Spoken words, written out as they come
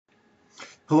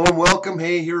Hello and welcome.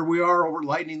 Hey, here we are over at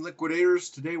Lightning Liquidators.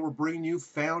 Today we're bringing you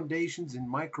Foundations in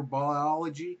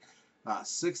Microbiology,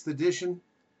 6th edition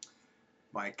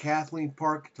by Kathleen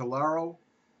Talaro.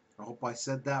 I hope I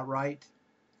said that right.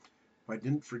 If I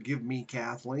didn't, forgive me,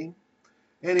 Kathleen.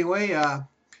 Anyway,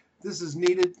 this is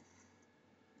needed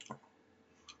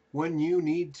when you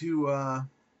need to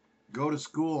go to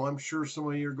school. I'm sure some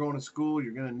of you are going to school.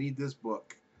 You're going to need this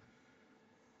book.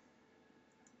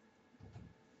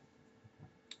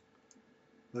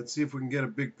 Let's see if we can get a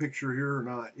big picture here or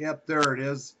not. Yep, there it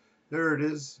is. There it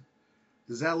is.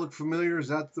 Does that look familiar? Is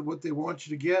that what they want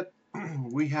you to get?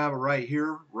 We have it right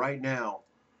here, right now,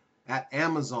 at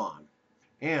Amazon.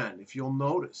 And if you'll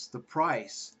notice, the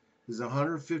price is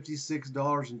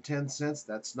 $156.10.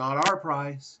 That's not our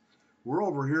price. We're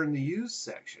over here in the used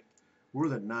section. We're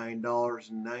the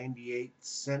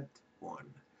 $9.98 one.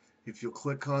 If you'll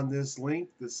click on this link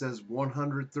that says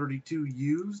 132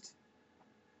 used,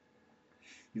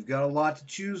 you've got a lot to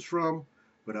choose from,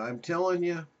 but I'm telling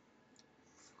you,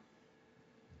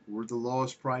 we're the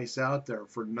lowest price out there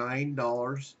for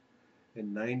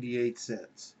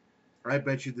 $9.98. I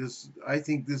bet you this, I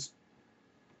think this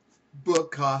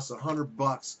book costs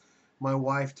 $100. My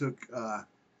wife took a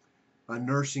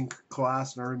nursing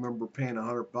class, and I remember paying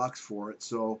 $100 for it.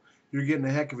 So you're getting a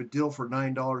heck of a deal for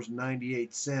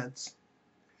 $9.98.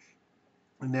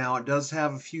 Now it does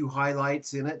have a few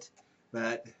highlights in it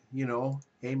that, you know,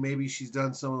 hey, maybe she's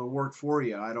done some of the work for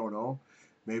you. I don't know.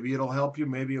 Maybe it'll help you,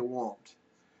 maybe it won't.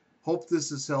 Hope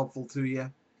this is helpful to you.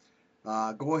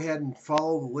 Go ahead and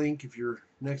follow the link if you're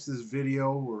next to this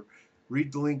video, or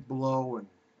read the link below and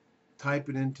type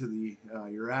it into the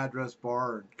your address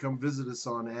bar, and come visit us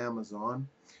on Amazon.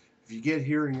 If you get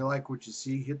here and you like what you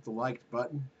see, hit the like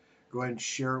button. Go ahead and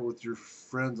share it with your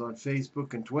friends on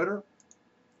Facebook and Twitter.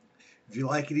 If you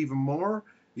like it even more,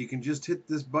 you can just hit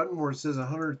this button where it says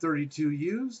 132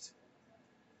 used.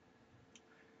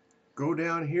 Go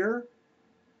down here,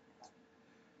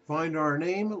 find our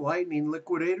name, Lightning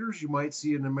Liquidators. You might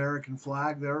see an American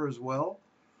flag there as well.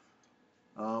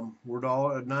 We're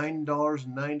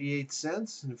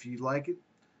 $9.98, and if you like it,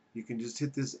 you can just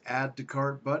hit this add to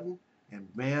cart button, and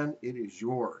man, it is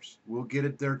yours. We'll get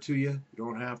it there to you. You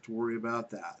don't have to worry about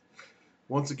that.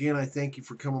 Once again, I thank you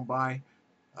for coming by.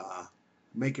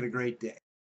 Make it a great day.